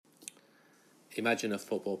Imagine a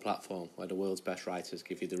football platform where the world's best writers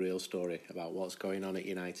give you the real story about what's going on at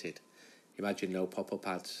United. Imagine no pop-up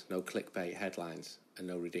ads, no clickbait headlines, and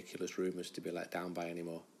no ridiculous rumours to be let down by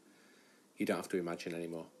anymore. You don't have to imagine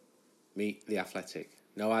anymore. Meet The Athletic.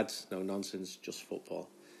 No ads, no nonsense, just football.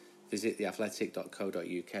 Visit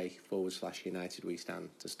theathletic.co.uk/United We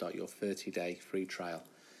Stand to start your 30-day free trial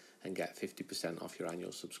and get 50% off your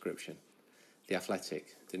annual subscription. The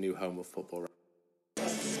Athletic, the new home of football.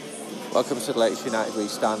 Welcome to the latest United We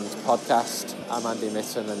Stand podcast. I'm Andy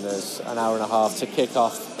Mitten and there's an hour and a half to kick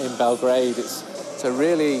off in Belgrade. It's a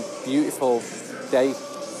really beautiful day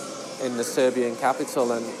in the Serbian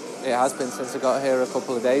capital, and it has been since I got here a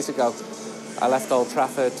couple of days ago. I left Old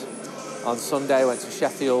Trafford on Sunday, went to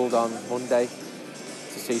Sheffield on Monday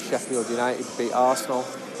to see Sheffield United beat Arsenal,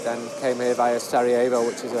 then came here via Sarajevo,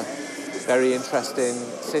 which is a very interesting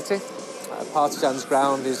city. Partizan's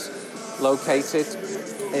ground is located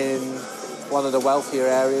in one of the wealthier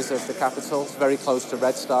areas of the capital. It's very close to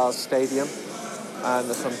Red Star's stadium, and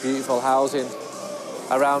there's some beautiful housing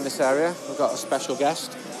around this area. We've got a special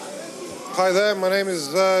guest. Hi there, my name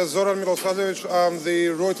is Zoran Milosavljevic. I'm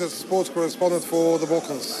the Reuters sports correspondent for the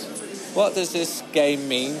Balkans. What does this game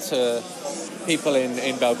mean to people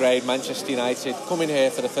in Belgrade, Manchester United, coming here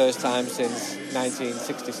for the first time since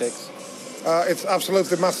 1966? It's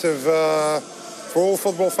absolutely massive for all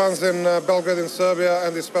football fans in Belgrade in Serbia,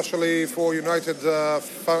 and especially for United,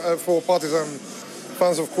 for Partizan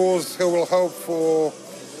fans, of course, who will hope for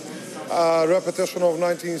a repetition of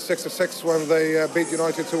 1966 when they beat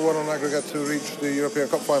United 2-1 on aggregate to reach the European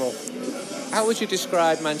Cup final. How would you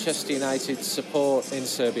describe Manchester United's support in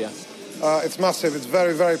Serbia? It's massive. It's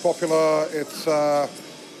very, very popular. It's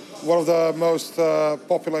one of the most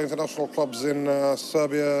popular international clubs in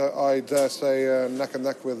Serbia, I dare say, neck and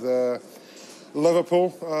neck with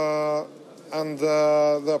Liverpool. And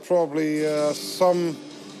there are probably some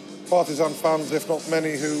Partizan fans, if not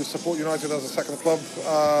many, who support United as a second club.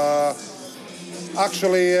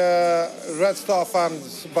 Actually, Red Star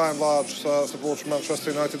fans, by and large, support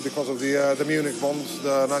Manchester United because of the Munich bond,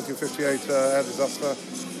 the 1958 air disaster,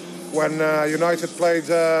 when United played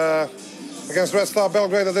against Red Star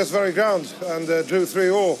Belgrade at this very ground and drew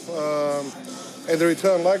 3-3 in the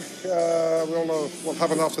return leg. We all know what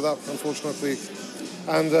happened after that, unfortunately.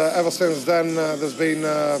 And ever since then, there's been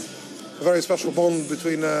a very special bond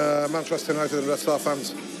between Manchester United and Red Star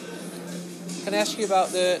fans. Can I ask you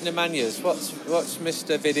about the Nemanja? What's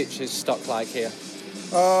Mr. Vidic's stock like here?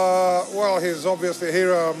 Well, he's obviously a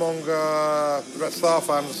hero among Red Star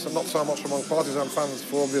fans, and not so much among Partizan fans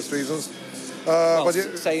for obvious reasons. But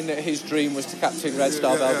saying that his dream was to captain Red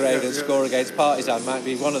Star Belgrade and score against Partizan might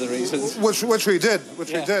be one of the reasons. Which he did.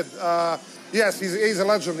 Yes, he's a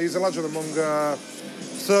legend. He's a legend among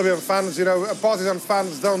Serbian fans. You know, Partizan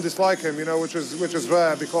fans don't dislike him. You know, which is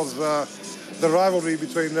rare because the rivalry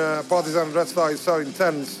between Partizan and Red Star is so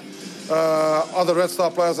intense. Other Red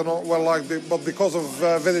Star players are not well liked, but because of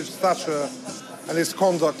Vidic's stature and his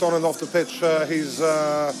conduct on and off the pitch, he's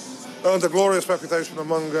earned a glorious reputation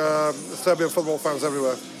among Serbian football fans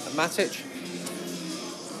everywhere. And Matic?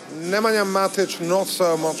 Nemanja Matic, not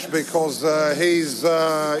so much, because he's,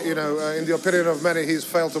 in the opinion of many, he's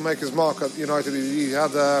failed to make his mark at United. He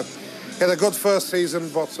had a good first season,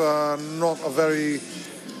 but not a very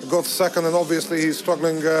good second, and obviously he's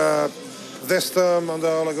struggling this term under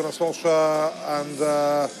Ole Gunnar Solskjaer, and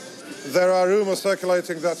there are rumours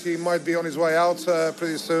circulating that he might be on his way out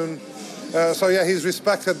pretty soon. So yeah, he's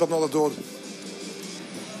respected but not adored.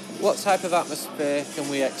 What type of atmosphere can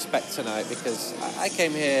we expect tonight? Because I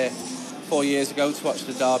came here 4 years ago to watch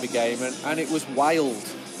the Derby game, and it was wild.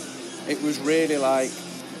 It was really like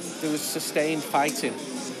there was sustained fighting.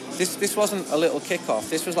 This wasn't a little kick-off.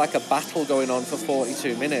 This was like a battle going on for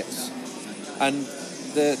 42 minutes. And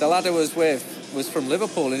the lad I was with was from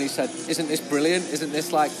Liverpool, and he said, "Isn't this brilliant? Isn't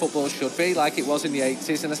this like football should be, like it was in the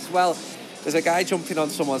 80s?" And I said, well, there's a guy jumping on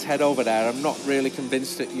someone's head over there. I'm not really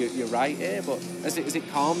convinced that you're right here, but has it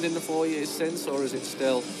calmed in the 4 years since, or is it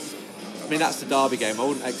still... I mean, that's the Derby game. I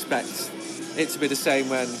wouldn't expect it to be the same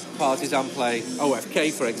when Partizan play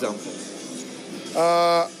OFK, for example.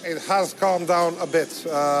 It has calmed down a bit.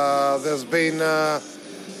 There's been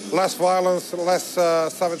less violence, less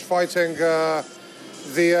savage fighting.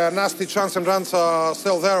 The nasty chants and rants are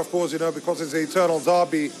still there, of course, because it's the eternal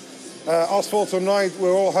derby. As for tonight,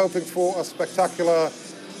 we're all hoping for a spectacular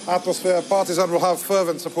atmosphere. Partizan will have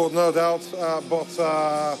fervent support, no doubt, but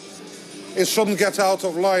it shouldn't get out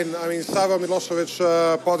of line. I mean, Savo Milosevic,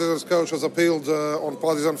 Partizan's coach, has appealed on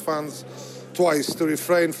Partizan fans twice to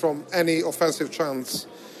refrain from any offensive chants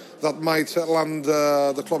that might land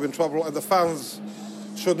the club in trouble, and the fans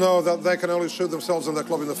should know that they can only shoot themselves and their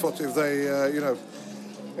club in the foot if they,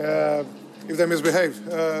 if they misbehave.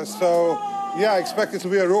 So, I expect it to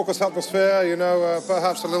be a raucous atmosphere,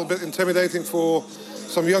 perhaps a little bit intimidating for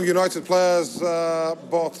some young United players,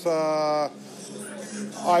 but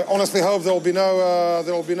I honestly hope there will be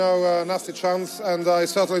no nasty chance, and I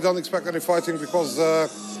certainly don't expect any fighting because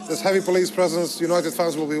there's heavy police presence. United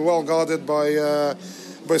fans will be well guarded by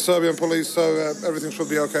Serbian police, so everything should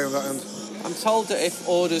be okay on that end. I'm told that if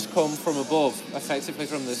orders come from above, effectively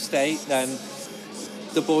from the state, then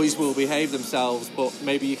the boys will behave themselves, but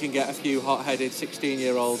maybe you can get a few hot-headed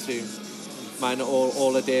 16-year-olds who might not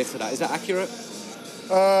all adhere to that. Is that accurate?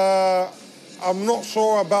 I'm not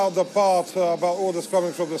sure about the part about orders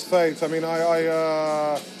coming from the state. I mean,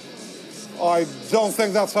 I don't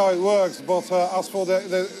think that's how it works. But as for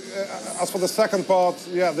the second part,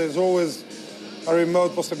 there's always a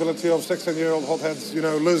remote possibility of 16-year-old hotheads,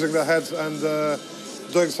 losing their heads and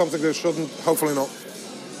doing something they shouldn't. Hopefully not.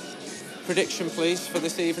 Prediction, please, for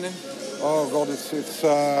this evening. Oh God, it's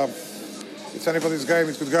anybody's game.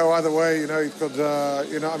 It could go either way. It could.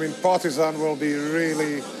 Partizan will be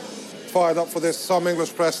really fired up for this. Some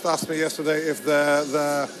English press asked me yesterday if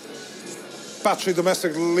the patchy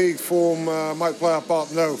domestic league form might play a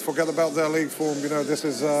part. No, forget about their league form. This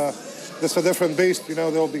is a different beast.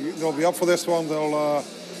 They'll be up for this one. They'll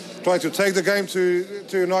try to take the game to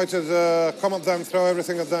United, come at them, throw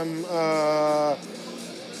everything at them.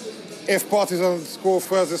 If Partizan score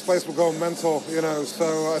first, this place will go mental.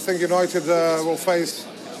 So I think United will face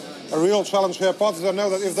a real challenge here. Partizan know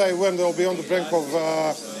that if they win, they'll be on the brink of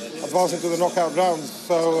advancing to the knockout rounds.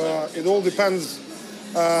 So it all depends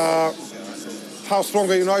how strong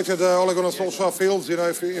a United Ole Gunnar Solskjaer feels.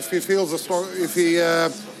 If he feels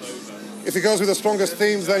if he goes with the strongest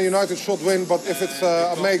team, then United should win. But if it's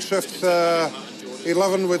a makeshift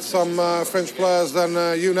 11 with some French players,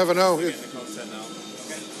 then you never know.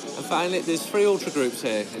 And finally, there's 3 ultra groups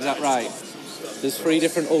here. Is that right? There's 3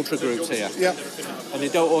 different ultra groups here. Yeah. And they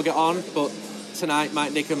don't all get on, but tonight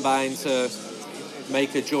might they combine to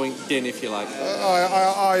make a joint din, if you like?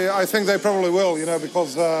 I think they probably will,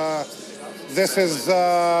 because this is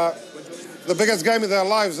the biggest game in their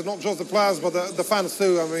lives, not just the players, but the fans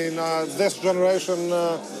too. I mean, this generation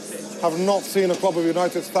have not seen a club of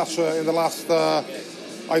United stature in the last,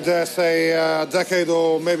 I dare say, decade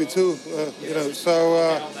or maybe 2. So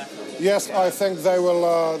yes, I think they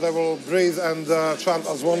will breathe and chant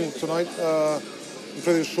as one tonight. I'm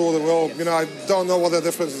pretty sure they will. I don't know what their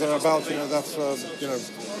differences are about. That's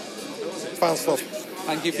fan stuff.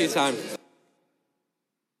 Thank you for your time.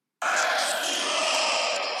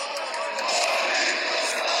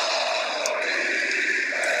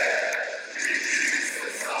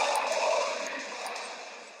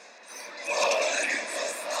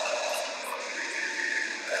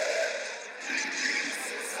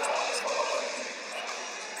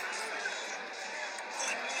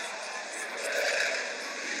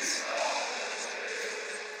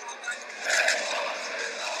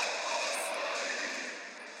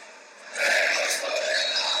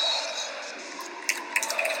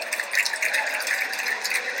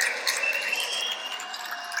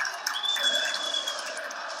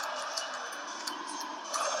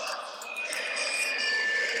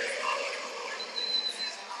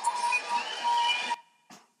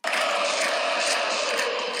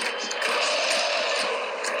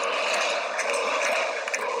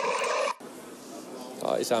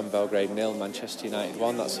 Partizan Belgrade 0, Manchester United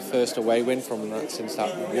 1. That's the first away win from that since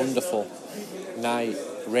that wonderful night,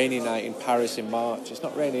 rainy night in Paris in March. It's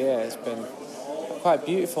not rainy here, it's been a quite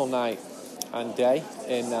beautiful night and day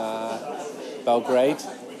in Belgrade,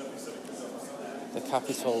 the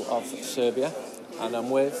capital of Serbia. And I'm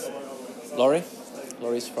with Laurie.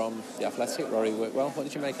 Laurie's from The Athletic, Rory Whitwell. What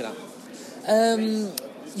did you make of that?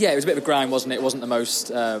 It was a bit of a grind, wasn't it? It wasn't the most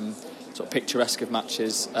sort of picturesque of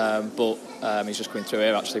matches, but he's just coming through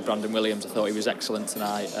here. Actually, Brandon Williams, I thought he was excellent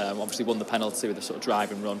tonight. Obviously won the penalty with a sort of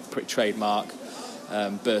drive and run, pretty trademark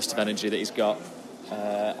burst of energy that he's got,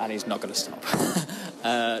 and he's not going to stop.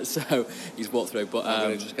 So he's walked through. But I'm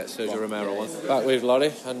going to just get Sergio Romero on. Back with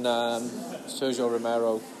Laurie, and Sergio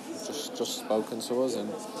Romero just spoken to us,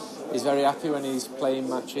 and he's very happy when he's playing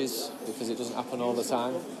matches because it doesn't happen all the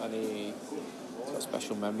time, and he got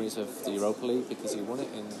special memories of the Europa League because he won it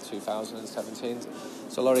in 2017.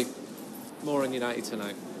 So Laurie, more on United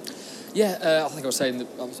tonight. Yeah, I think I was saying that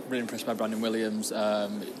I was really impressed by Brandon Williams.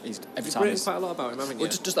 You've written quite a lot about him, haven't you? Well,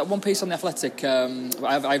 just that one piece on The Athletic.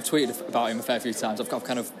 I've tweeted about him a fair few times. I've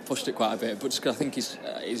kind of pushed it quite a bit, but just 'cause I think he's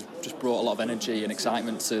just brought a lot of energy and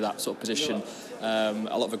excitement to that sort of position.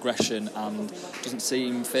 a lot of aggression, and doesn't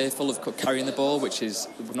seem fearful of carrying the ball, which is,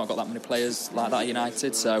 we've not got that many players like that at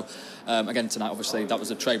United. So again tonight, obviously that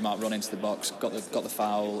was a trademark run into the box, got the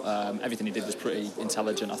foul. Everything he did was pretty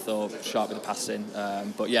intelligent, I thought, sharp with the passing.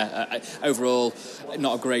 But yeah, overall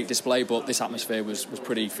not a great display, but this atmosphere was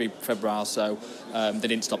pretty febrile, so they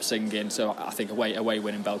didn't stop singing. So I think away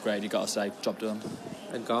win in Belgrade, you've got to say, job done.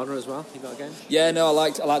 And Garner as well, he got a game? Yeah, no, I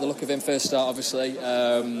like the look of him. First start, obviously,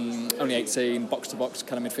 only 18, box to box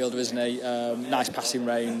kind of midfielder, isn't he? Nice passing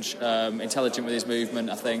range, intelligent with his movement.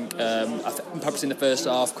 I think perhaps in the first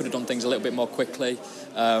half could have done things a little bit more quickly.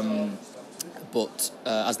 But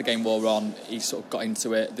as the game wore on, he sort of got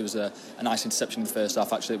into it. There was a nice interception in the first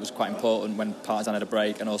half, actually. It was quite important when Partizan had a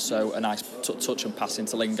break, and also a nice touch and pass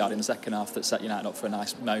into Lingard in the second half that set United up for a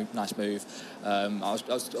nice move. I was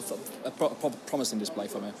a promising display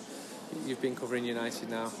from him. You've been covering United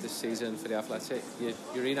now this season for The Athletic.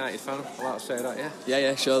 You're a United fan, I'm allowed to say that, yeah?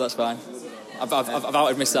 Yeah, sure, that's fine. I've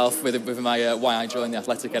outed myself with my why I joined The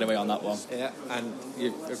Athletic anyway on that one. Yeah, and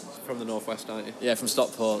you're from the northwest, aren't you? Yeah, from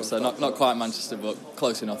Stockport, so not quite Manchester, but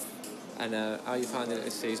close enough. And how are you finding it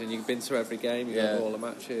this season? You've been to every game, you've done all the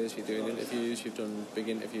matches, you're doing interviews, you've done big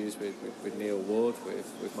interviews with Neil Wood,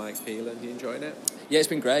 with Mike Phelan. You enjoying it? Yeah, it's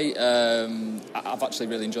been great. I've actually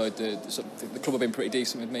really enjoyed the club have been pretty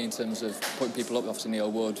decent with me in terms of putting people up. Obviously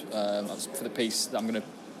Neil Wood, for the piece that I'm going to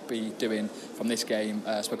be doing from this game,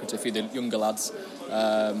 spoken to a few of the younger lads,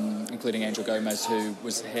 including Angel Gomez, who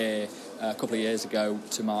was here a couple of years ago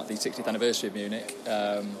to mark the 60th anniversary of Munich.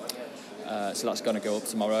 So that's going to go up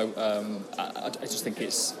tomorrow. I just think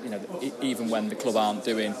it's, even when the club aren't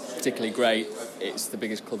doing particularly great, it's the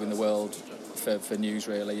biggest club in the world for news,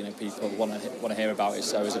 really. People want to hear about it.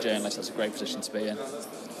 So as a journalist, that's a great position to be in.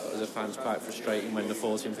 As a fan, it's quite frustrating when they're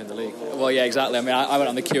 14th in the league. Well, yeah, exactly. I mean, I went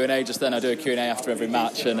on the Q&A just then. I do a Q&A after every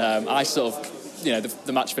match, and I sort of,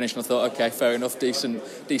 the match finished, and I thought, okay, fair enough, decent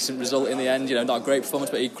result in the end. Not a great performance,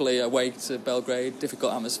 but equally away to Belgrade,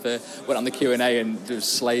 difficult atmosphere. Went on the Q&A and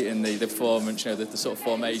just slating the performance, the sort of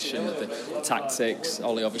formation, the tactics.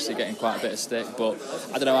 Ollie obviously getting quite a bit of stick, but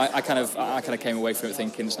I don't know. I kind of came away from it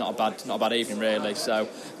thinking it's not a bad evening really. So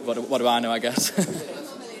what do I know? I guess.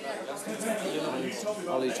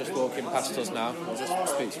 Ollie's just walking past us now. I'll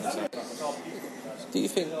just speak to him. Do you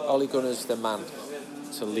think Ole Gunnar's the man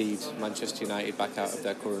to lead Manchester United back out of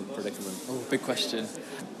their current predicament? Oh, big question.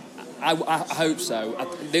 I hope so.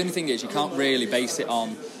 The only thing is, you can't really base it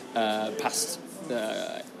on past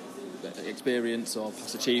experience or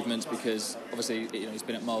past achievements, because obviously he's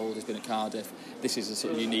been at Mould, he's been at Cardiff. This is a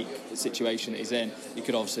sort of unique situation that he's in. You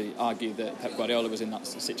could obviously argue that Pep Guardiola was in that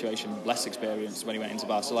situation less experienced when he went into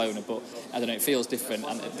Barcelona, but I don't know, it feels different,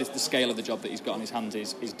 and the scale of the job that he's got on his hands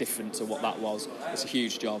is different to what that was. It's a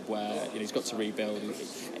huge job where he's got to rebuild.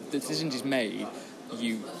 The decisions he's made,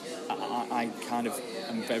 I kind of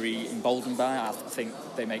am very emboldened by it. I think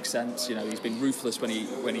they make sense. He's been ruthless when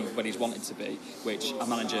he's wanted to be, which a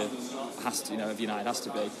manager has to, of United has to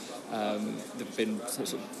be. There've been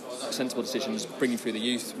sort of sensible decisions. Bringing through the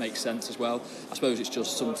youth makes sense as well. I suppose it's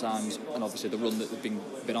just sometimes, and obviously the run that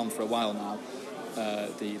they've been on for a while now,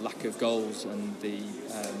 the lack of goals and the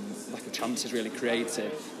lack of chances really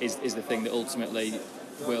created is the thing that ultimately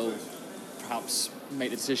will perhaps make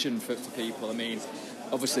the decision for people. I mean,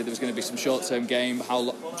 obviously there was going to be some short-term pain. How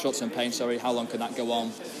long can that go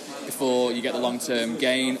on before you get the long-term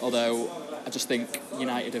gain? Although I just think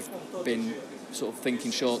United have been sort of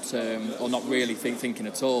thinking short-term, or not really thinking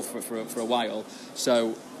at all for a while.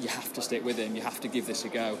 So you have to stick with him. You have to give this a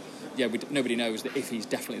go. Yeah, nobody knows that if he's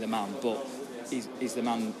definitely the man, but he's the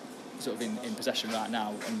man sort of in possession right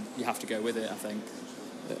now, and you have to go with it, I think.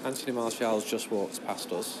 Anthony Martial's just walked past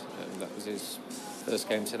us. That was his first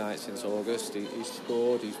game tonight since August. He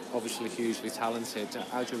scored. He's obviously hugely talented.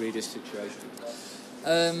 How do you read his situation?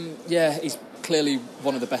 Yeah, he's clearly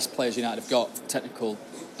one of the best players United have got,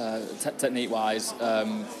 technique-wise.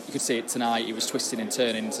 You could see it tonight. He was twisting and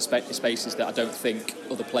turning into spaces that I don't think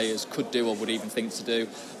other players could do or would even think to do.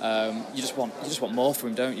 You just want more from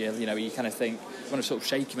him, don't you? You kind of think, you want to sort of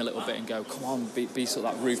shake him a little bit and go, come on, be sort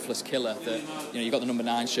of that ruthless killer. That you've got the number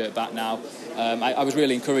 9 shirt back now. I was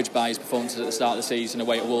really encouraged by his performances at the start of the season.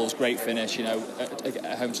 Away at Wolves, great finish.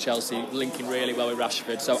 At home to Chelsea, linking really well with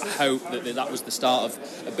Rashford. So I hope that was the start of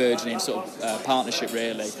a burgeoning sort of partnership.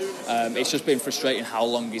 Really, it's just been frustrating how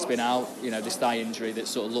long he's been out. This thigh injury that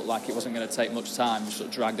sort of looked like it wasn't going to take much time, just sort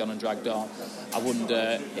of dragged on. I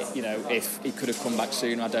wonder, if he could have come back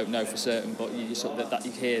sooner. I don't know for certain, but you sort of that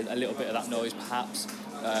you hear a little bit of that noise, perhaps.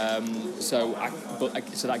 So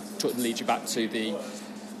that leads you back to the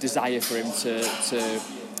desire for him to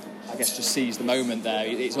I guess, just seize the moment there.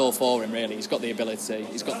 It's all for him, really. He's got the ability,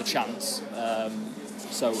 he's got the chance.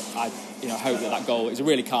 So I hope that goal, it was a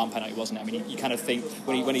really calm penalty, wasn't it? I mean, you kind of think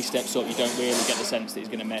when he steps up, you don't really get the sense that he's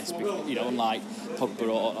going to miss. Because, unlike Pogba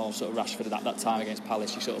or sort of Rashford at that time against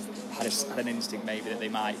Palace, you sort of had an instinct maybe that they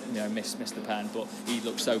might miss the pen, but he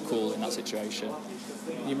looked so cool in that situation.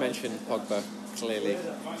 You mentioned Pogba. Clearly,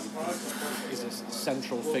 he's a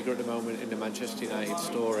central figure at the moment in the Manchester United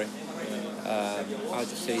story. I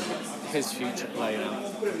just see his future playing out.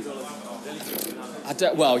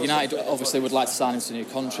 United obviously would like to sign him to a new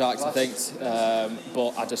contract, I think,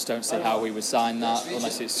 but I just don't see how we would sign that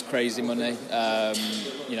unless it's crazy money. I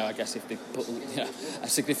guess if they put a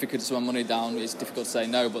significant sum of money down, it's difficult to say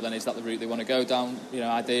no, but then is that the route they want to go down,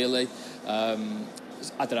 ideally? I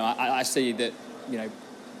don't know, I see that,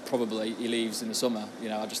 probably he leaves in the summer.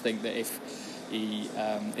 I just think that if he,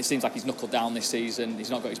 it seems like he's knuckled down this season. He's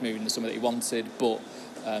not got his move in the summer that he wanted, but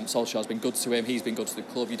Solskjaer's been good to him. He's been good to the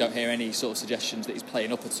club. You don't hear any sort of suggestions that he's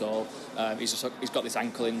playing up at all. He's got this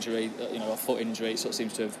ankle injury, a foot injury. It sort of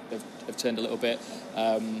seems to have turned a little bit.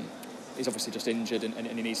 He's obviously just injured and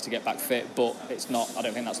he needs to get back fit, but it's not. I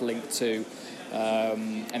don't think that's linked to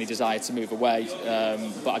any desire to move away.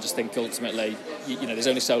 But I just think ultimately, there's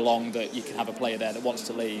only so long that you can have a player there that wants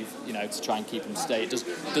to leave, to try and keep him to stay. It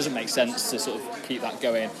doesn't make sense to sort of keep that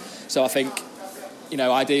going. So I think,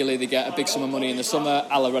 ideally they get a big sum of money in the summer,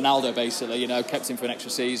 a la Ronaldo basically, kept him for an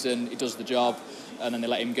extra season, he does the job, and then they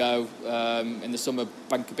let him go. In the summer,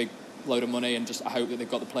 bank a big load of money, and just I hope that they've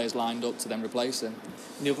got the players lined up to then replace him.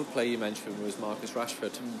 The other player you mentioned was Marcus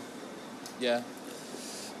Rashford. Yeah.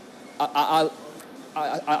 I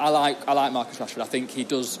like Marcus Rashford. I think he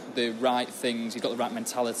does the right things. He's got the right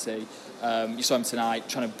mentality. You saw him tonight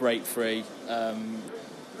trying to break free,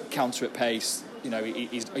 counter at pace.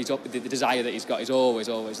 He's the desire that he's got is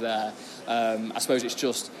always there. I suppose it's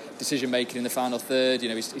just decision making in the final third.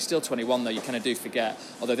 He's still 21 though. You kind of do forget.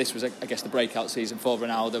 Although this was, I guess, the breakout season for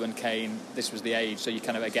Ronaldo and Kane. This was the age. So you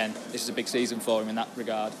kind of, again, this is a big season for him in that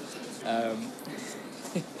regard.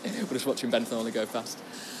 We're just watching Ben Thornley go past.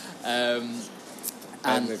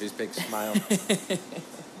 And with his big smile. That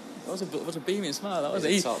was a beaming smile. That was.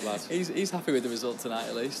 He's a top lad. He's happy with the result tonight,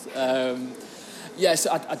 at least. Yes,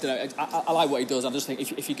 I don't know. I like what he does. I just think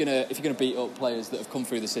if you're gonna beat up players that have come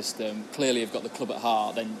through the system, clearly have got the club at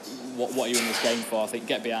heart, then what are you in this game for? I think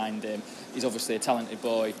get behind him. He's obviously a talented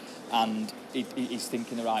boy, and he's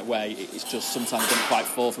thinking the right way. It's just sometimes he doesn't quite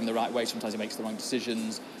fall from the right way. Sometimes he makes the wrong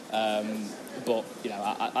decisions. But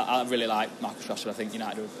I really like Marcus Rashford. I think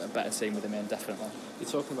United are a better team with him in, definitely. You're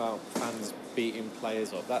talking about fans beating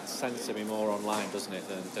players up. That sends to me more online, doesn't it,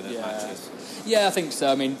 than at matches? Yeah, I think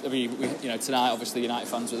so. I mean, tonight obviously United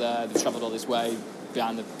fans were there. They've travelled all this way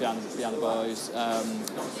behind the boys.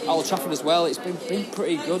 Old Trafford as well. It's been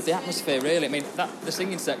pretty good. The atmosphere, really. I mean, the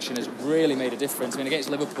singing section has really made a difference. I mean, against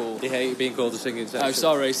Liverpool. They hate being called the singing section. Oh,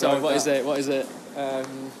 sorry. What is it?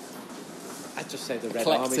 I'd just say the Red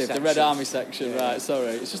Collective, Army section. The Red Army section, yeah. Right, sorry.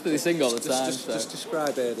 It's just that they sing all the time. Just describe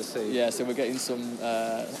A to C. Yeah, so we're getting some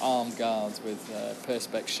armed guards with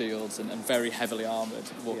perspex shields and very heavily armoured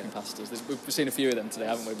walking past us. We've seen a few of them today,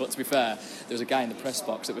 haven't we? But to be fair, there was a guy in the press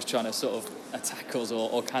box that was trying to sort of attack us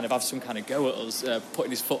or kind of have some kind of go at us,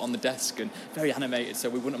 putting his foot on the desk and very animated, so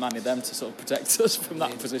we wouldn't have minded them to sort of protect us from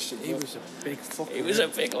that position. He was a big fucker. He was a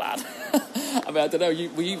big lad. I mean, I don't know,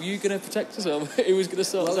 were you going to protect us or who was going to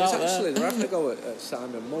sort us out actually, there? they're having a go at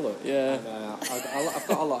Simon Mullock. Yeah. And, I've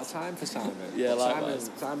got a lot of time for Simon. Yeah,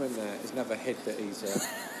 Simon has never hid that his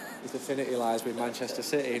affinity lies with Manchester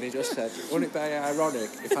City, and he just said, wouldn't it be ironic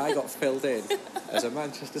if I got filled in as a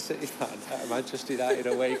Manchester City fan at a Manchester United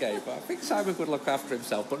away game? But I think Simon could look after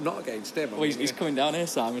himself, but not against him. Well, he's coming down here,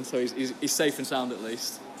 Simon, so he's safe and sound at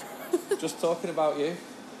least. Just talking about you.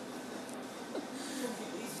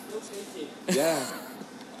 Yeah.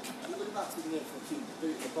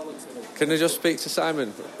 Can I just speak to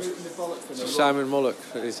Simon? Simon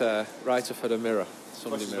Mullock is a writer for the Mirror.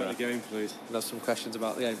 Sunday Mirror. About the game, please. And have some questions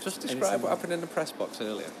about the game. Just describe what happened in the press box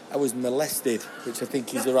earlier. I was molested, which I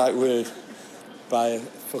think is the right word, by a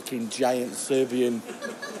fucking giant Serbian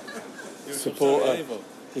supporter.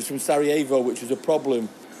 He's from Sarajevo, which was a problem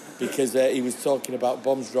because he was talking about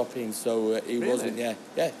bombs dropping, so he really? Wasn't. Yeah.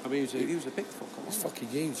 I mean, he was a big fucker. He's fucking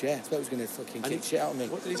huge. Yeah, I thought he was going to fucking kick shit out of me.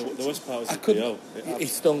 What did he say? The worst part was I couldn't. He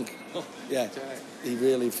stunk. Yeah, he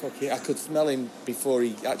really fucking. I could smell him before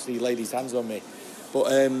he actually laid his hands on me.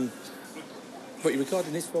 But you're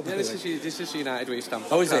recording this for me? Yeah, this is United Where You Stand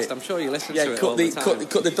podcast. Oh, is it? I'm sure you listen to it all the time.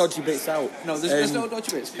 Cut the dodgy bits out. No, there's no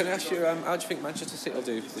dodgy bits. Can I ask you, how do you think Manchester City will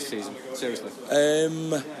do this season? Seriously.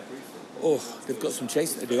 they've got some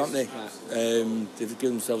chasing to do, haven't they? They've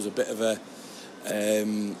given themselves a bit of a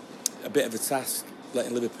task,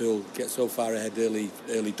 letting Liverpool get so far ahead early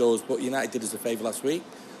doors. But United did us a favour last week.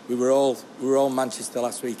 We were all Manchester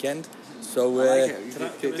last weekend. So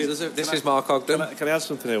this is Mark Ogden. Can I add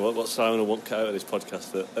something here? What Simon won't cut out of this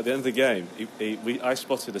podcast? That at the end of the game, I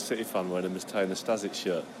spotted a City fan wearing a Nastasic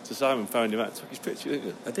shirt. So Simon found him out, took his picture, didn't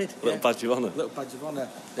you? I did. Little badge of honour. Little badge of honour.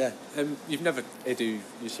 Yeah. You've never, Edu,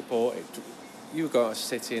 you supported. You got a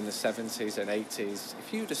City in the 70s and 80s.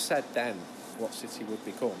 If you'd have said then what City would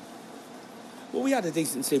become. Well, we had a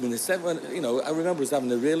decent team in the 70s. You know, I remember us having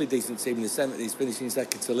a really decent team in the 70s, finishing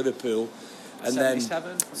second to Liverpool. And 77?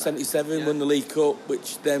 Then 77 won the League Cup,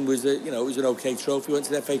 which then was it was an okay trophy. Went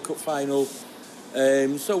to the FA Cup final,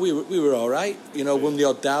 so we were all right. Won the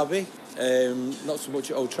odd derby, not so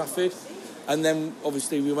much at Old Trafford, and then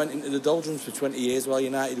obviously we went into the doldrums for 20 years while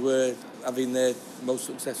United were having their most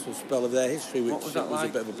successful spell of their history, which was a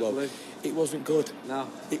bit of a blow. It wasn't good. No,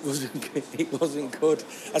 it wasn't. It wasn't good,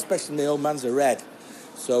 especially when the old man's a red.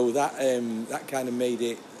 So that kind of made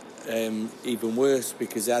it even worse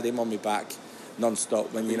because I had him on my back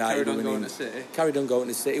non-stop when United were winning. Carried on going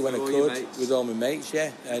to City when I could with all my mates,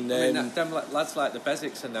 yeah. And them lads like the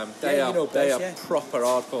Bezics and them, they are proper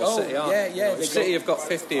hardcore City, aren't they? Yeah. City have got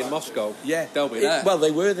 50 in Moscow. Yeah, they'll be there. Well,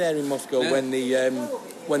 they were there in Moscow when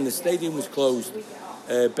the stadium was closed.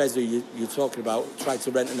 Bezza, you're talking about, tried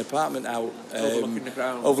to rent an apartment out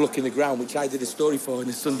overlooking the ground, which I did a story for in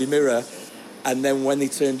the Sunday Mirror. And then when they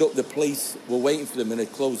turned up, the police were waiting for them and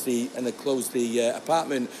had closed the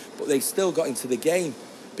apartment. But they still got into the game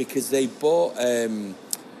because they bought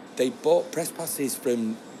press passes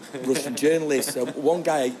from Russian journalists. One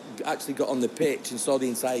guy actually got on the pitch and saw the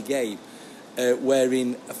entire game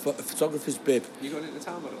wearing a photographer's bib. You going into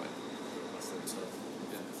town, by the way?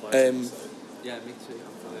 Yeah, me too.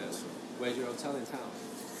 Where's your hotel in town?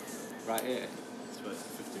 Right here.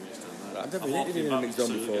 I've never been in a mixed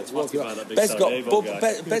zone before.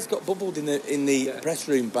 Bez got bubbled in the press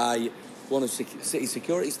room by one of City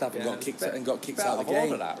security staff and got kicked out of the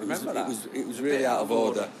game. It was really out of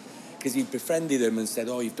order because he befriended him and said,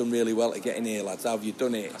 "Oh, you've done really well to get in here, lads. How have you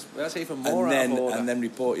done it?" That's even more out of order. And then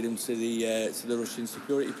reported him to the Russian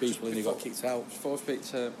security people, and he got kicked out. Before I speak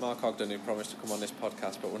to Mark Ogden, who promised to come on this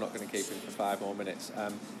podcast, but we're not going to keep him for 5 more minutes.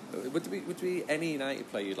 Would there be any United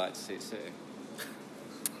player you'd like to see at City?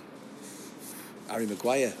 Harry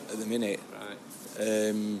Maguire at the minute, right?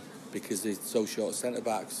 Because they're so short of centre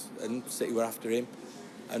backs, and City were after him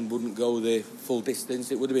and wouldn't go the full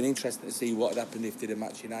distance. It would have been interesting to see what had happened if they'd have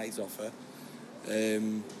matched United's offer,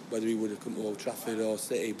 whether he would have come to Old Trafford or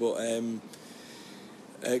City, but gone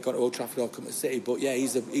to Old Trafford or come to City. But yeah,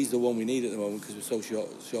 he's the one we need at the moment because we're so short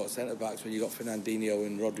of centre backs. When you got Fernandinho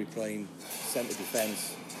and Rodri playing centre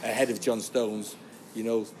defence ahead of John Stones, you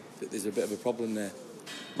know that there's a bit of a problem there.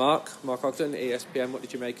 Mark Ogden, ESPN, what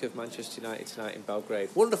did you make of Manchester United tonight in Belgrade?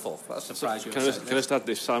 Wonderful. That's a surprise. Can I just add,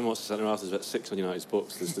 if Simon wants to send around, there's about 6 on United's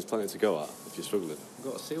books. There's plenty to go at if you're struggling. I've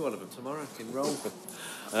got to see one of them tomorrow in Rome.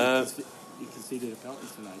 He conceded a penalty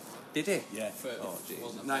tonight. Did he? Yeah.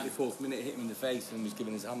 94th minute, hit him in the face and was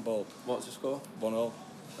given his handball. What's the score? 1-0.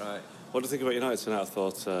 Right. What do you think about United tonight? I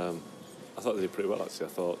thought they did pretty well, actually. I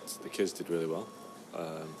thought the kids did really well.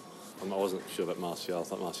 I wasn't sure about Martial. I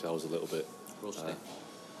thought Martial was a little bit rusty.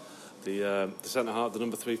 The centre half, the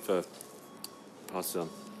number 3 for Partizan,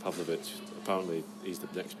 Pavlovic, apparently he's the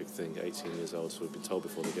next big thing, 18 years old, so we've been told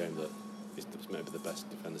before the game that he's maybe the best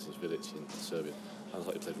defender since Vidic in Serbia. I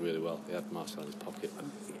thought he played really well. He had Martial in his pocket.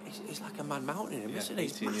 He's like a man mountain him, isn't he?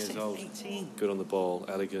 18 years old. 18. Good on the ball,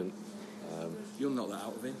 elegant. You'll knock that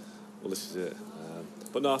out of him. Well, this is it.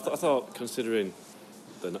 But no, I thought considering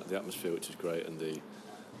the atmosphere, which is great, and the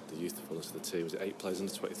youthfulness of the team, was it 8 players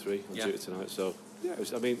under 23 on duty tonight? So yeah,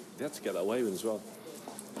 they had to get that away with as well.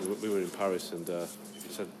 We were in Paris, and if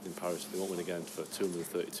you said in Paris they won't win again for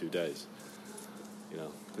 232 days.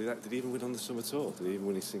 Did he even win on the summer tour? Did he even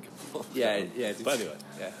win in Singapore? Yeah. But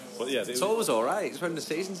anyway, the tour was all right. It's when the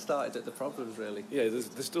season started that the problems really. Yeah,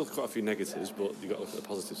 there's still quite a few negatives, but you've got to look at the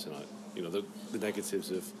positives tonight. The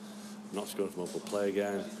negatives of not scoring from open play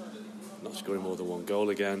again, not scoring more than 1 goal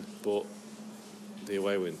again, but the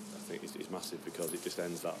away win, I think, is massive because it just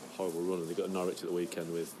ends that horrible run. And they got Norwich at the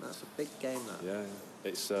weekend with. That's a big game, that. Yeah.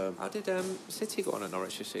 It's. How did City go on at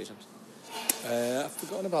Norwich this season? I've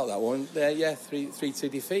forgotten about that one.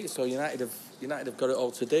 3-2 defeat. So United have got it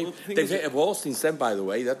all to do. They've hit a wall since then, by the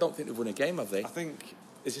way. I don't think they've won a game, have they? I think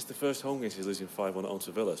it's just the first home game. He's losing 5-1 at home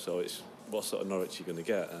to Villa. So it's what sort of Norwich you're going to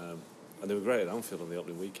get. And they were great at Anfield on the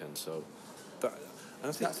opening weekend. So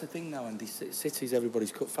that's the thing now, Andy. City's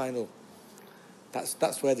everybody's cup final.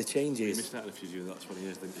 That's where the change You is. missed out on a few during that 20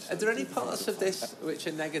 years, didn't you? Are there any parts of this which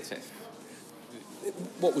are negative?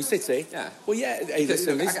 What, with City? Yeah. Well, yeah. Hey,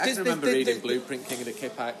 listen, I can remember reading Blueprint King of the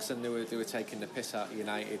Kippax, and they were taking the piss out of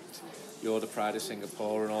United. You're the pride of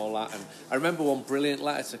Singapore and all that. And I remember one brilliant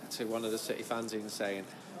letter to one of the City fans even saying,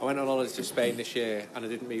 I went on holiday to Spain this year and I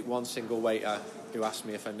didn't meet one single waiter who asked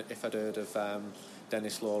me if I'd heard of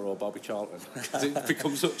Dennis Law or Bobby Charlton. It's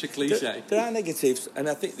become such a cliche. There are negatives, and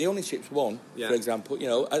I think the ownership's one, for example. You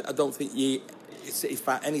know, I don't think any City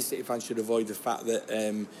fan should avoid the fact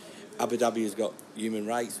that Abu Dhabi has got human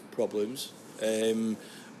rights problems.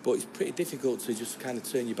 But it's pretty difficult to just kind of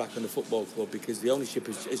turn your back on the football club because the ownership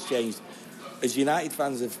has changed. As United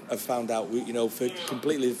fans have found out, for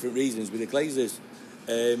completely different reasons with the Glazers.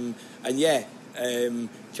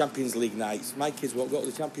 Champions League nights. My kids won't go to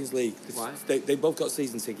the Champions League. Why? They both got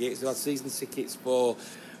season tickets. They've had season tickets for...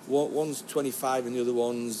 One's 25 and the other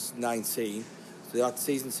one's 19. So they had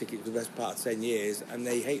season tickets for the best part of 10 years, and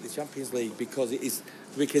they hate the Champions League because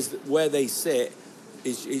where they sit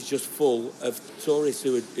is just full of tourists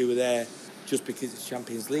who are there just because it's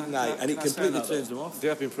Champions League night, and it completely turns them off. They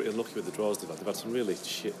have been pretty unlucky with the draws they've had. They've had some really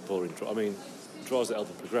shit, boring draws. I mean, draws that help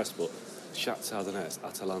them progress, but Shakhtar Donetsk,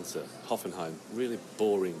 Atalanta, Hoffenheim, really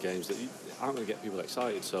boring games that aren't going to get people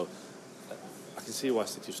excited. So I can see why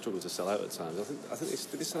City struggle to sell out at times. I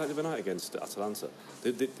think they sell out the other night against Atalanta.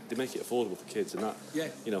 They make it affordable for kids, and that,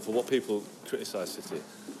 for what people criticise City.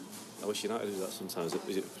 I wish United do that sometimes.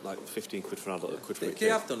 Is it like 15 quid for an adult, a quid for a kid? They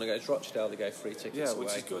have done against Rochdale. They gave free tickets which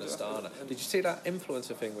away is good. to Astana. Did you see that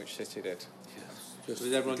influencer thing which City did? Just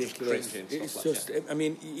with everyone ridiculous. Just cringing, it's stuff just, like that. I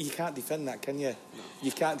mean, you can't defend that, can you? No.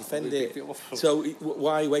 You can't defend it. So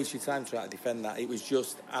why waste your time trying to defend that? It was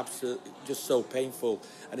just just so painful,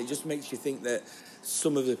 and it just makes you think that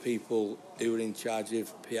some of the people who are in charge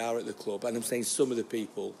of PR at the club, and I'm saying some of the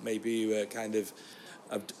people, maybe who are kind of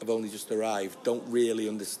have only just arrived, don't really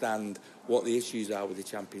understand what the issues are with the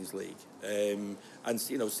Champions League. And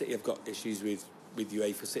City have got issues with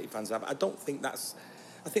UEFA. City fans have. I think that's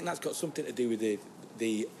got something to do with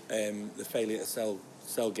the failure to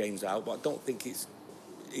sell games out, but I don't think it's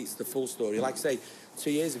the full story. Like I say,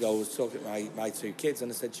 2 years ago I was talking to my two kids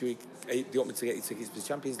and I said, do you want me to get you tickets for the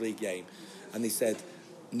Champions League game? And they said,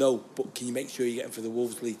 no, but can you make sure you get them for the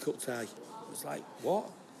Wolves League Cup tie? I was like, what?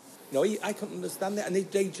 No, I couldn't understand it, and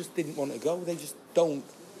they just didn't want to go. They just don't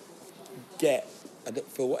get,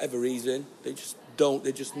 for whatever reason, they're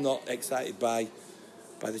just not excited by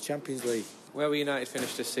the Champions League. Where will United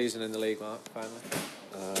finish this season in the league, Mark, finally?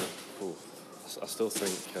 I still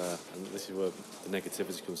think, and this is where the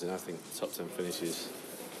negativity comes in, I think the top 10 finishes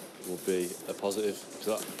will be a positive.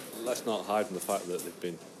 Because let's not hide from the fact that they've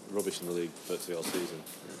been rubbish in the league virtually all season.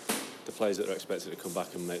 The players that are expected to come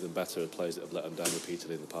back and make them better are players that have let them down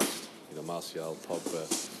repeatedly in the past. Martial, Pogba,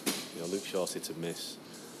 Luke Shaw to miss.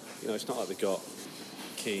 It's not like they've got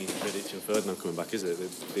Keane, Vidic and Ferdinand coming back, is it?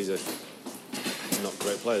 These are not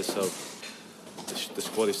great players, so the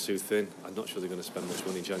squad is too thin. I'm not sure they're going to spend much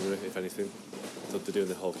money in January, if anything. They're doing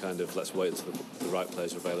the whole kind of let's wait until the right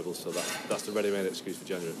players are available, so that's the ready-made excuse for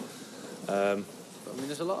January.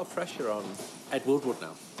 There's a lot of pressure on Ed Woodward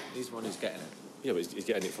now. He's the one who's getting it. Yeah, but he's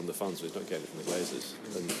getting it from the fans, so he's not getting it from the Glazers.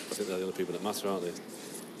 And I think they're the only people that matter, aren't they?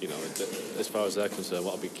 As far as they're concerned,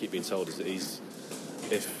 what I keep being told is that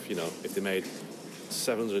if they made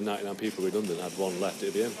 799 people redundant and had one left,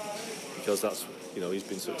 it'd be him. Because that's, he's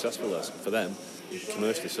been successful there for them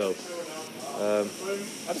commercially. So I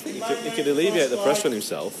just think he could alleviate the pressure on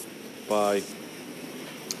himself by,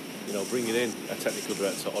 bringing in a technical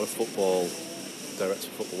director or a football director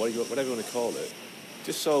of football, whatever you want to call it,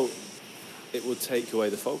 just so it would take away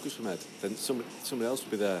the focus from Ed. Then somebody else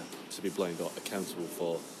would be there to be blamed or accountable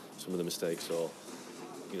for some of the mistakes or,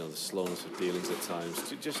 the slowness of dealings at times.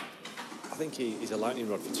 I think he's a lightning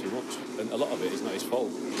rod for too much, and a lot of it is not his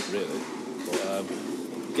fault, really.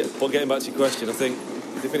 But getting back to your question, I think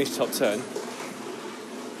if they finish top 10,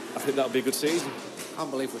 I think that would be a good season. I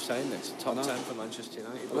can't believe we're saying this. Top 10 for Manchester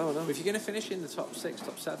United. No. If you're going to finish in the top 6,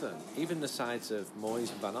 top 7, even the sides of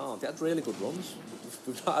Moyes and Van Gaal, they had really good runs.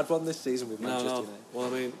 We've not had one this season with Manchester United.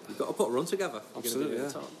 Well, you've got to put a run together. Absolutely,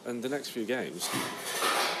 yeah. And the next few games,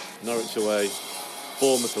 Norwich away,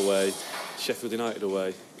 Bournemouth away, Sheffield United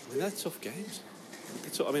away. They're tough games.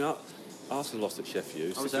 Arsenal lost at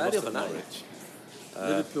Sheffield. I was there the other night.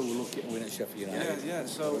 Liverpool were looking to win at Sheffield United. Yeah.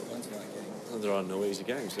 So and there are no easy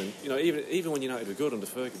games, and even when United were good under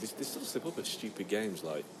Fergie, they still slip up at stupid games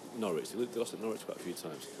like Norwich. They lost at Norwich quite a few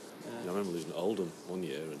times. I remember losing at Oldham one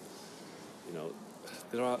year, and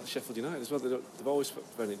there are Sheffield United as well. They've always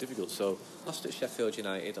found it difficult. So Lost at Sheffield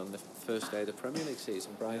United on the first day of the Premier League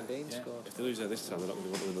season. Brian Dean scored. if they lose there this time, they're not going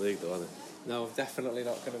to want to win the league, though, are they? No, definitely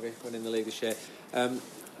not going to be winning the league this year.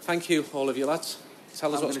 Thank you, all of you lads.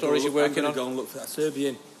 Tell us what stories you're working on. I'm going to go and look for that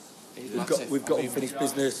Serbian. We've got unfinished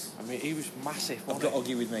business. I mean, he was massive. I've got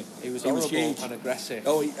Oggy with me. He was huge and aggressive.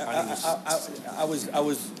 Oh, I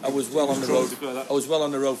was well on the road. I was well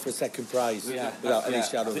on the road for a second prize without any shadow of a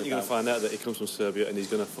doubt. I think you're going to find out that he comes from Serbia and he's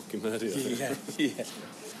going to fucking murder you. Yeah.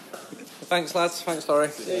 Thanks, lads. Thanks, Laurie.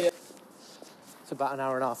 It's about an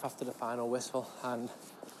hour and a half after the final whistle, and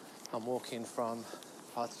I'm walking from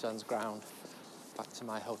Partizan's ground back to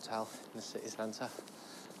my hotel in the city centre.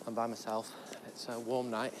 I'm by myself. It's a warm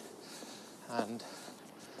night, and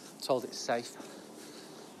I'm told it's safe.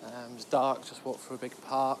 It's dark, just walked through a big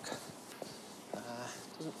park.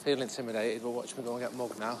 Doesn't feel intimidated, but watch me go and get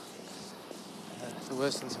mugged now. The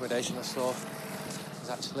worst intimidation I saw was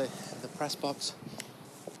actually in the press box.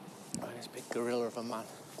 This big gorilla of a man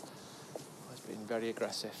was being very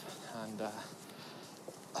aggressive, and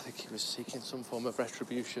I think he was seeking some form of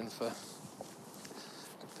retribution for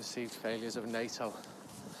the perceived failures of NATO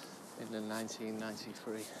in the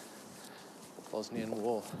 1993 Bosnian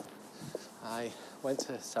War. I went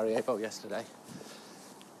to Sarajevo yesterday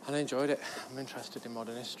and I enjoyed it. I'm interested in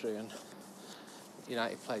modern history, and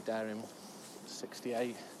United played there in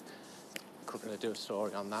 '68. Couldn't really do a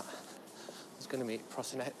story on that. I was going to meet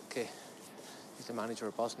Prosinecki. He's the manager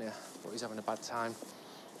of Bosnia, but he's having a bad time.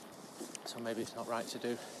 So maybe it's not right to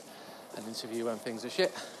do an interview when things are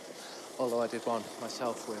shit. Although I did one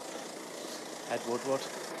myself with Ed Woodward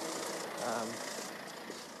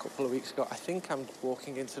a couple of weeks ago. I think I'm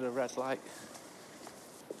walking into the red light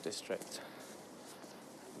district.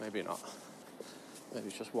 Maybe not. Maybe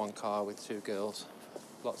it's just one car with two girls.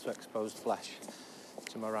 Lots of exposed flesh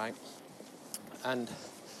to my right. And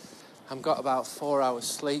I've got about 4 hours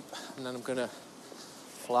sleep, and then I'm going to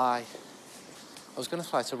fly. I was going to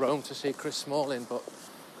fly to Rome to see Chris Smalling, but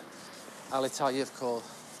Alitalia called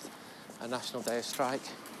a national day of strike.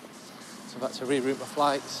 So I've had to reroute my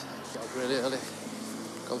flights, get up really early,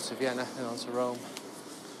 go to Vienna and on to Rome.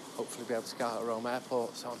 Hopefully be able to get out of Rome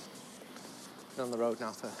airport. So I've been on the road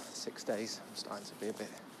now for 6 days. I'm starting to be a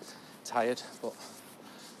bit tired, but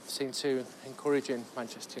I've seen two encouraging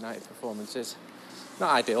Manchester United performances.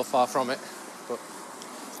 Not ideal, far from it, but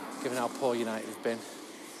given how poor United have been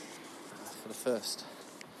for the first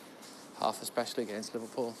half, especially against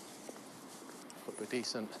Liverpool, but we're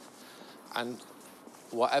decent. And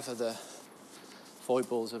whatever the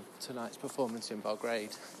foibles of tonight's performance in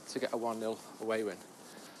Belgrade, to get a 1-0 away win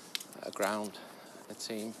at a ground, a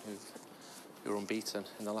team who are unbeaten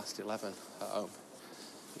in the last 11 at home,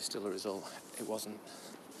 is still a result. It wasn't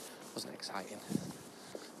exciting,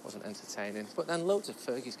 wasn't entertaining. But then loads of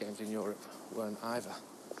Fergie's games in Europe weren't either.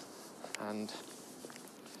 And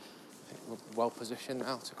I think we're well positioned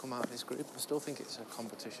now to come out of this group. I still think it's a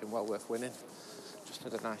competition well worth winning. Just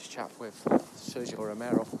had a nice chat with Sergio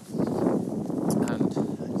Romero, and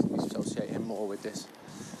we associate him more with this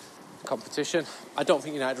competition. I don't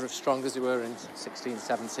think United are as strong as they were in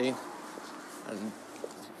 16-17, and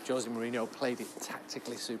Jose Mourinho played it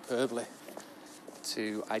tactically superbly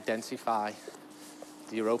to identify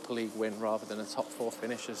the Europa League win rather than a top four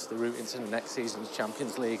finish as the route into the next season's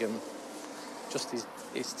Champions League, and just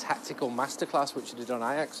his tactical masterclass, which he did on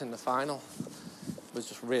Ajax in the final, was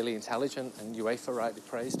just really intelligent, and UEFA rightly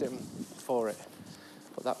praised him for it.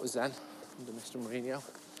 But that was then, under Mr. Mourinho,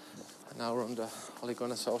 and now we're under Ole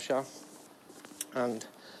Gunnar Solskjaer. And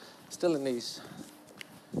still in these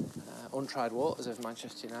untried waters of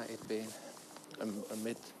Manchester United being a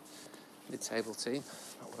mid-table team,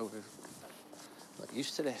 not where we're not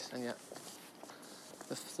used to this, and yet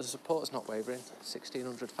the support's not wavering.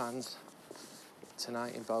 1,600 fans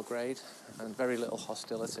tonight in Belgrade, and very little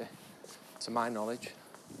hostility, to my knowledge,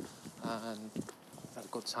 and had a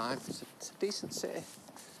good time. It's a decent city.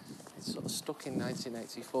 It's sort of stuck in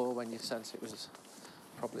 1984 when you sense it was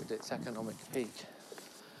probably at its economic peak.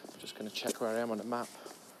 I'm just going to check where I am on the map.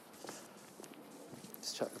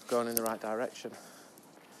 Just check we're going in the right direction.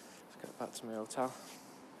 Let's get back to my hotel.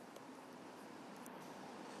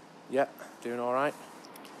 Yeah, doing all right.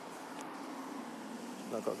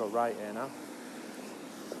 I've got to go right here now.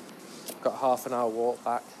 Got a half an hour walk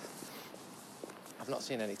back. I've not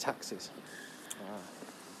seen any taxis.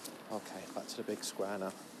 Okay, back to the big square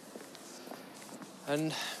now.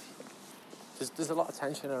 And there's a lot of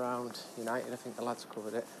tension around United. I think the lads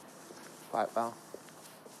covered it quite well.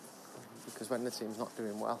 Because when the team's not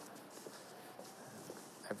doing well,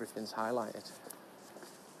 everything's highlighted.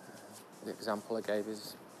 The example I gave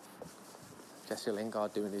is Jesse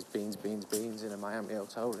Lingard doing his beans in a Miami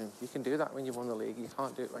hotel room. You can do that when you've won the league. You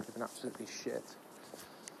can't do it when you've been absolutely shit,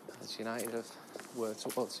 as United were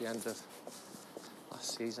towards the end of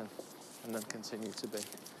last season, and then continue to be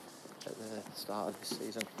at the start of this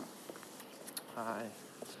season. It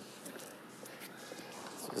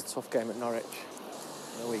was a tough game at Norwich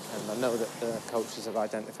on the weekend. I know that the coaches have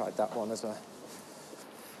identified that one as a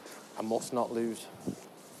must not lose,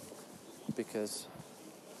 because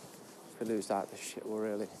if we lose that, the shit will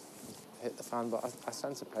really hit the fan. But I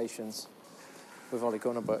sense a patience with Ole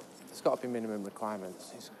Gunnar, but there's got to be minimum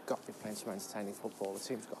requirements. He's got to be playing some entertaining football. The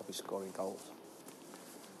team's got to be scoring goals.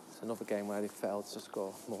 It's another game where they failed to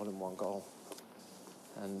score more than one goal,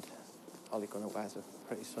 and Ole Gunnar wears a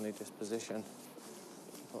pretty sunny disposition.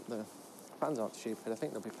 But the fans aren't stupid. I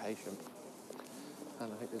think they'll be patient,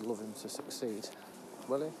 and I think they'd love him to succeed.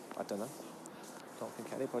 Will he? I don't know. Don't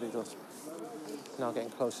think anybody does. Now getting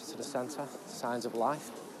closer to the centre. Signs of life.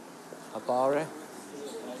 Abare.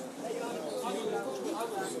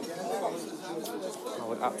 I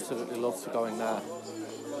would absolutely love to go in there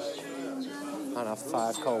and have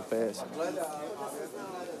 5 cold beers. I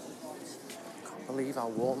can't believe how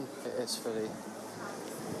warm it is for the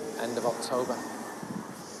end of October.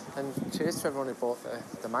 And cheers to everyone who bought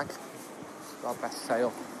the mag. It's our best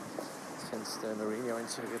sale since the Mourinho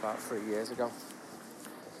interview about 3 years ago.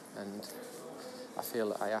 And I feel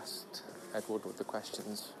that I asked Ed Woodward the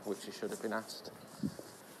questions which he should have been asked.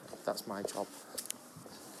 That's my job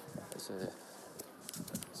as a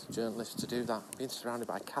journalist, to do that. Being surrounded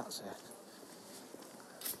by cats here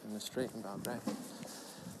in the street in Belgrade.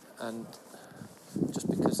 And just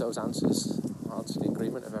because those answers aren't to the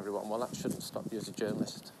agreement of everyone, well, that shouldn't stop you as a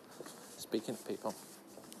journalist speaking to people.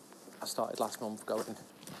 I started last month going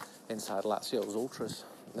inside Lazio's ultras.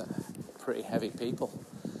 They're pretty heavy people.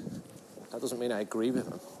 That doesn't mean I agree with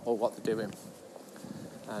them or what they're doing.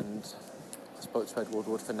 And I spoke to Ed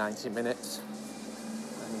Woodward for 90 minutes.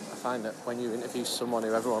 And I find that when you interview someone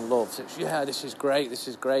who everyone loves, it's, yeah, this is great.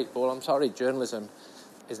 But well, I'm sorry, journalism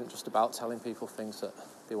isn't just about telling people things that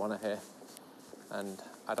they want to hear. And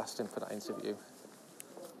I'd asked him for that interview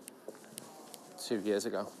 2 years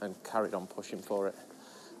ago and carried on pushing for it,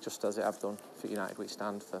 just as I have done for United We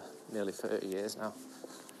Stand for nearly 30 years now,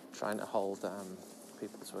 trying to hold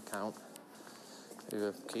people to account who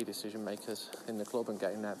are key decision makers in the club and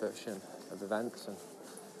getting their version of events, and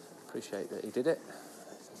appreciate that he did it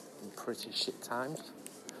in pretty shit times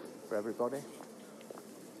for everybody.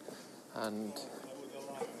 And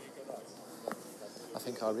I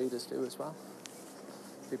think our readers do as well.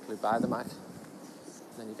 People who buy the mag,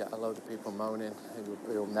 and then you get a load of people moaning who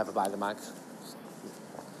will never buy the mag.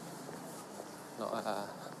 Not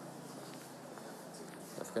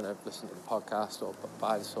if they're going to listen to the podcast or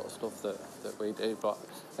buy the sort of stuff that we do. But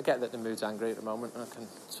I get that the mood's angry at the moment, and I can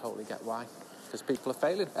totally get why. Because people are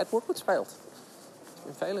failing. Ed Woodward's failed. He's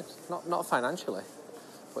been failing. Not financially,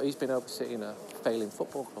 but he's been overseeing a failing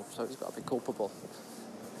football club, so he's got to be culpable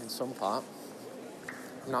in some part.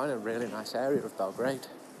 Now in a really nice area of Belgrade.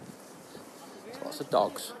 There's lots of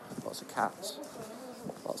dogs, lots of cats,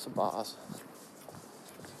 lots of bars,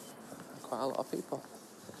 and quite a lot of people.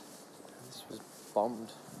 This was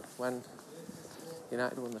bombed when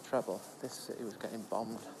United won the treble. This city was getting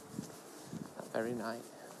bombed that very night.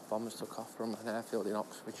 Bombers took off from an airfield in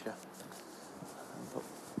Oxfordshire and put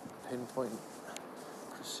pinpoint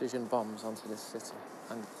precision bombs onto this city,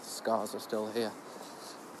 and the scars are still here.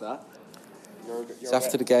 It's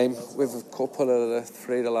after the game with a couple of the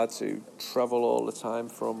 3 of the lads who travel all the time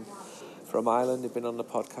from Ireland. They've been on the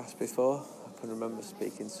podcast before. I can remember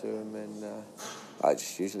speaking to them, and I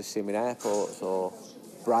just usually see them in airports or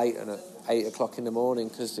Brighton at 8 o'clock in the morning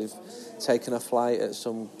because they've taken a flight at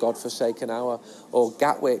some godforsaken hour, or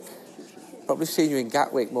Gatwick. Probably seen you in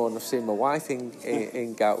Gatwick more than I've seen my wife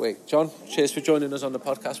in Gatwick. John, cheers for joining us on the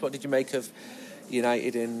podcast. What did you make of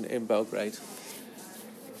United in Belgrade?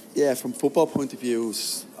 Yeah, from football point of view, it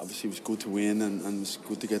was good to win, and it was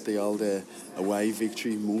good to get the away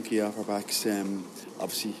victory, monkey off our backs.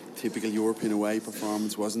 Obviously, typical European away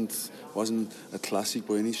performance wasn't a classic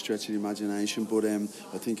by any stretch of the imagination, but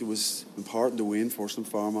I think it was important to win first and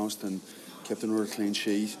foremost, and kept another clean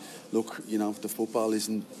sheet. Look, the football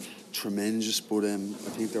isn't tremendous, but I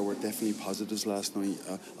think there were definitely positives last night,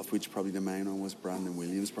 of which probably the main one was Brandon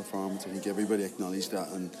Williams' performance. I think everybody acknowledged that,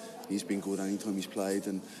 and he's been good anytime he's played,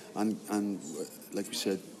 and like we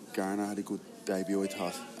said, Garner had a good debut, I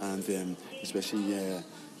thought, and especially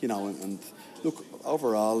and look,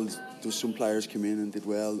 overall there's some players came in and did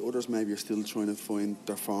well, others maybe are still trying to find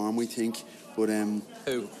their form, we think, but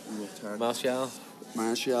who? Martial?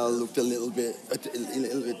 Martial looked a little bit,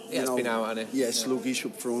 Yeah, it's been out, hasn't it? Yeah, sluggish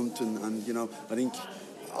up front, and I think,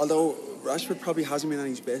 although Rashford probably hasn't been at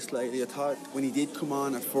his best lately, I thought when he did come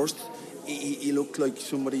on at first, he looked like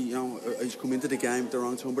somebody, he's come into the game at the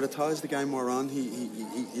wrong time. But I thought as the game wore on,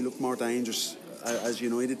 he looked more dangerous, as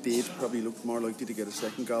United did. Probably looked more likely to get a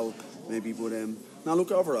second goal, maybe. But now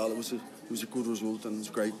look, overall, it was a good result, and it was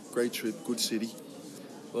a great trip, good city.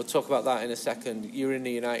 We'll talk about that in a second. You were in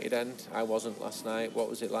the United end. I wasn't last night. What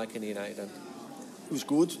was it like in the United end? It was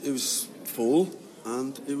good. It was full,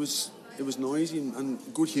 and it was noisy and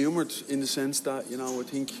good humoured in the sense that I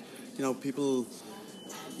think people.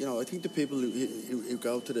 I think the people who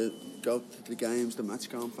go to the games, the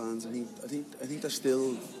match-going fans, I think they're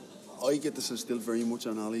still. I get this is still very much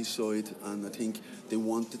on Ollie's side, and I think they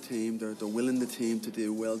want the team. They're willing the team to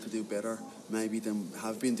do well, to do better, maybe than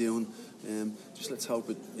have been doing. Just let's hope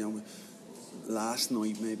it. Last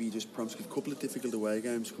night maybe just prompts a couple of difficult away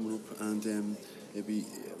games coming up, and it'd be,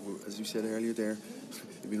 as you said earlier there,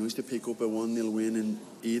 it'd be nice to pick up a 1-0 win in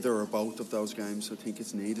either or both of those games. I think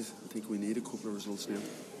it's needed. I think we need a couple of results now.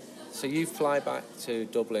 So you fly back to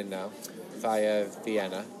Dublin now via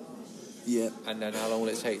Vienna. Yeah. And then how long will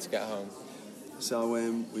it take to get home? So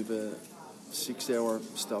we've a 6-hour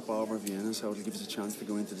stopover in Vienna, so it'll give us a chance to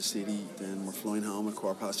go into the city. Then we're flying home at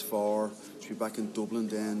 4:15. We'll be back in Dublin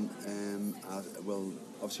then.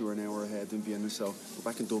 Obviously we're an hour ahead in Vienna, so we're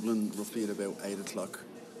back in Dublin roughly at about 8 o'clock.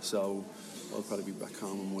 So I'll probably be back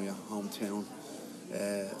home in my hometown.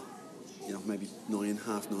 Maybe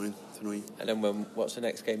 9:30 tonight. And then what's the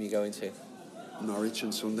next game you're going to? Norwich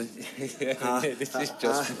on Sunday. This is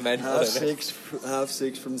just mental. Half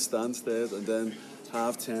six from Stansted, and then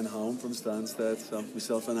 10:30 home from Stansted. So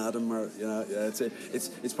myself and Adam are,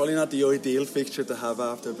 it's probably not the ideal fixture to have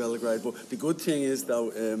after Belgrade, but the good thing is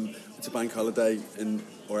though, it's a bank holiday in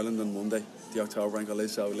Ireland on Monday, the October bank holiday,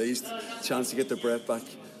 so at least a chance to get the breath back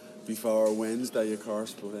before Wednesday, of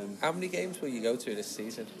course. But how many games will you go to this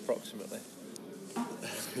season, approximately?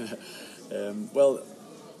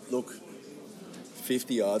 Look,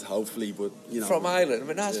 50 odd, hopefully, but from Ireland. I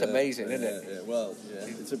mean, that's amazing, isn't it? Yeah. Well, yeah,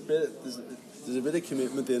 it's a bit. There's a bit of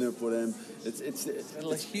commitment in it, but it's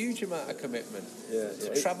a huge amount of commitment.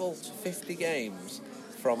 To travel to 50 games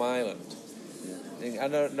from Ireland. Yeah. I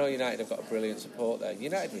know United have got a brilliant support there.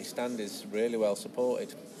 United we stand is really well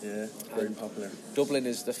supported. Yeah, very popular. Dublin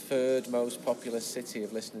is the third most populous city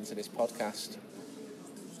of listening to this podcast.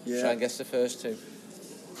 Yeah. Try and guess the first two.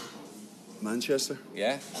 Manchester.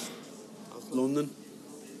 Yeah. London.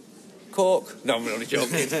 Cork. No, I'm only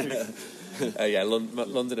joking.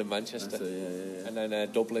 London and Manchester. Yeah. And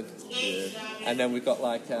then Dublin. Yeah. And then we've got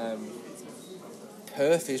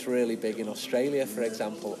Perth is really big in Australia, for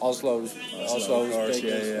example. Oslo's big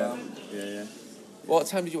as well. Yeah. What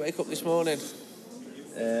time did you wake up this morning?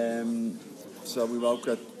 So we woke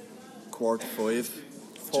at 4:45.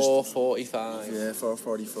 4:45. Yeah,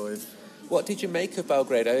 4:45. What did you make of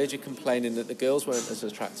Belgrade? I heard you complaining that the girls weren't as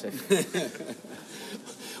attractive.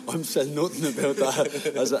 I'm saying nothing about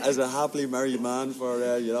that. As a happily married man for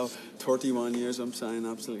 31 years, I'm saying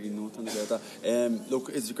absolutely nothing about that. Look,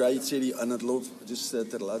 it's a great city, and I just said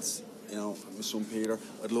to the lads, my son Peter,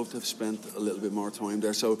 I'd love to have spent a little bit more time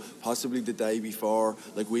there. So possibly the day before,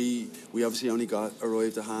 we obviously only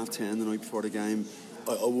arrived at 10:30 the night before the game.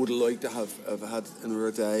 I would have liked to have had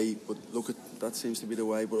another day, but look, that seems to be the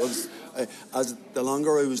way. But as the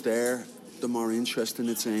longer I was there, the more interesting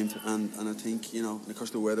it seemed, and I think of course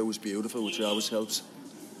the weather was beautiful, which always helps.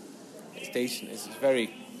 It's decent. It's a very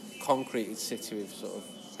concrete city with sort of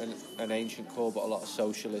an ancient core, but a lot of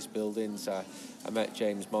socialist buildings. I met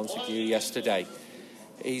James Montague yesterday.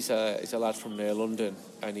 He's a lad from near London,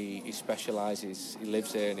 and he specialises. He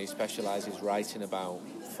lives here, and he specialises writing about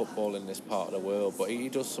football in this part of the world. But he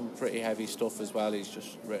does some pretty heavy stuff as well. He's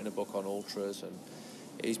just written a book on ultras, and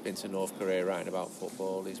he's been to North Korea writing about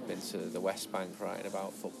football. He's been to the West Bank writing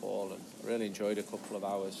about football, and really enjoyed a couple of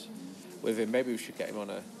hours with him. Maybe we should get him on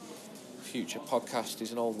a future podcast.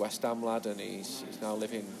 He's an old West Ham lad, and he's now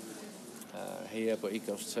living here, but he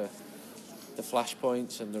goes to the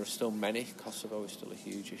flashpoints, and there are still many. Kosovo is still a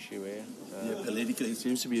huge issue here. Politically, it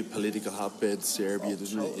seems to be a political hotbed, Serbia,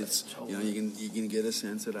 doesn't it? It's you can get a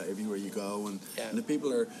sense of that everywhere you go, and the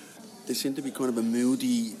people they seem to be kind of a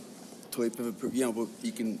moody type of but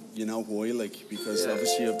you can why, because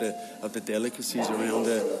obviously of the delicacies around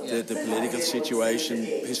the political situation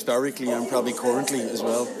historically and probably currently as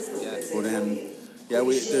well. But Yeah,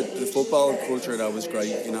 the football culture, that was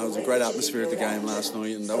great. You know, it was a great atmosphere at the game last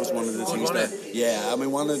night, and that was one of the things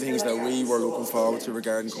one of the things that we were looking forward to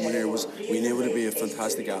regarding coming here was we knew it would be a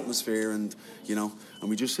fantastic atmosphere, and you know, and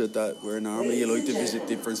we just said that where normally you like to visit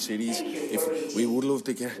different cities. If we would love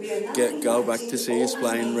to go back to see us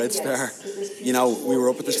playing Red Star, you know, we were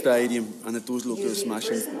up at the stadium, and it does look a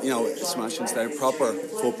smashing stadium, proper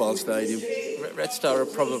football stadium. Red Star are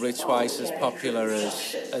probably twice as popular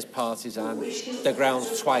as Partizan. The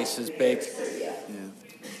ground's twice as big. Yeah.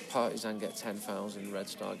 Partizan get 10,000, Red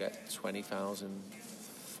Star get 20,000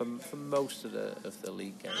 for most of the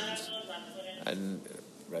league games. And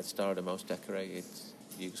Red Star are the most decorated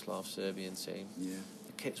Yugoslav Serbian team. Yeah.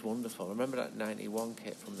 The kit's wonderful. I remember that 91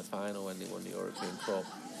 kit from the final when they won the European Cup.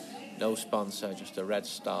 No sponsor, just a Red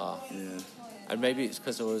Star. Yeah. And maybe it's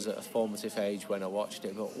because I was at a formative age when I watched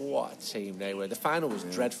it, but what a team they were. The final was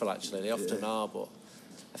dreadful, actually. They often are, but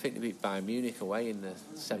I think they beat Bayern Munich away in the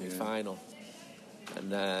semi-final.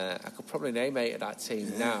 And I could probably name 8 of that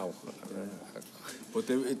team now. But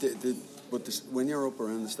when you're up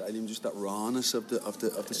around the stadium, just that rawness of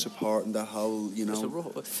the support and that whole, you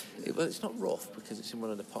know. It's not rough because it's in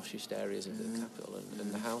one of the poshest areas of the capital,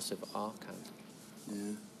 and the house of Arkan.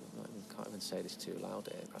 Yeah. I can't even say this too loud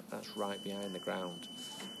here. That's right behind the ground,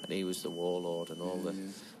 and he was the warlord, and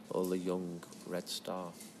all the young Red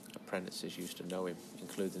Star apprentices used to know him,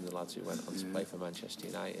 including the lads who went on to play for Manchester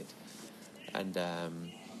United. And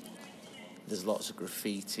there's lots of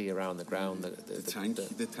graffiti around the ground.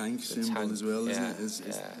 The tank symbol as well, isn't it?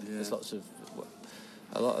 There's lots of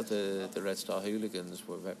a lot of the Red Star hooligans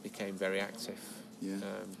became very active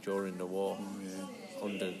during the war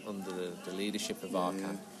under the leadership of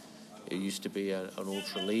Arkan. Who used to be an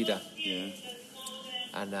ultra leader. Yeah.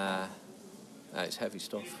 And it's heavy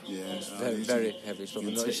stuff. Yeah. It's very, very heavy stuff.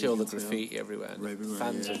 And you see all the graffiti everywhere.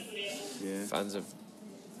 And fans are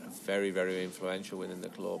very, very influential within the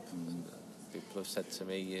club. And people have said to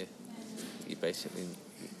me, you basically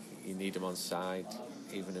you need them on side,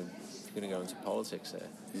 even if you're going to go into politics there.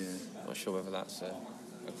 Yeah. I'm not sure whether that's a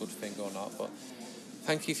good thing or not, but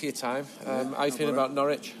thank you for your time. How are you feeling about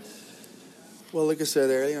Norwich? Well, like I said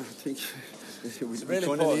earlier, I think we really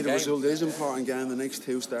kind of need a result. It is an important game. The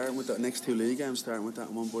next two league games starting with that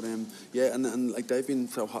one. But and like they've been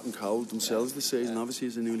so hot and cold themselves this season. Obviously,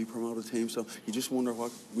 as a newly promoted team, so you just wonder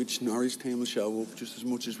which Norwich team will show up just as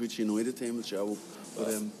much as which United team will show up.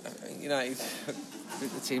 But United,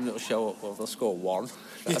 the team that will show up, well, they'll score one.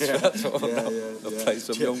 That's all. They'll play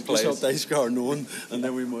some young players. Just hope they score none, and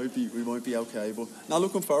then we might be okay. But now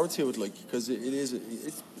looking forward to it, like because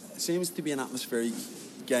it seems to be an atmospheric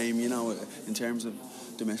game, you know, in terms of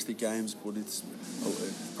domestic games, but it's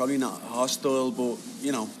probably not hostile, but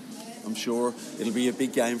you know, I'm sure it'll be a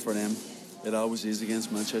big game for them. It always is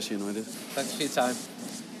against Manchester United. Thanks for your time.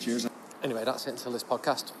 Cheers. Anyway, that's it until this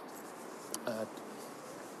podcast.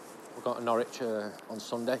 We've got Norwich on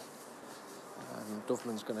Sunday.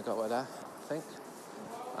 Duffman's going to go there, I think.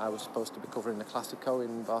 I was supposed to be covering the Clásico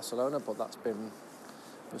in Barcelona, but that's been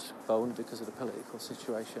postponed because of the political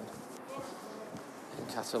situation in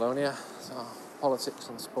Catalonia. So politics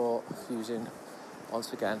and sport fusing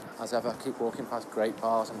once again. As ever, keep walking past great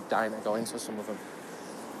bars and dying to go into some of them.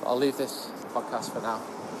 But I'll leave this podcast for now,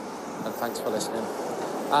 and thanks for listening.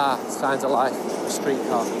 Signs of life, a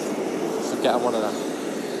streetcar. Should get on one of them.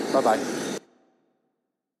 Bye-bye.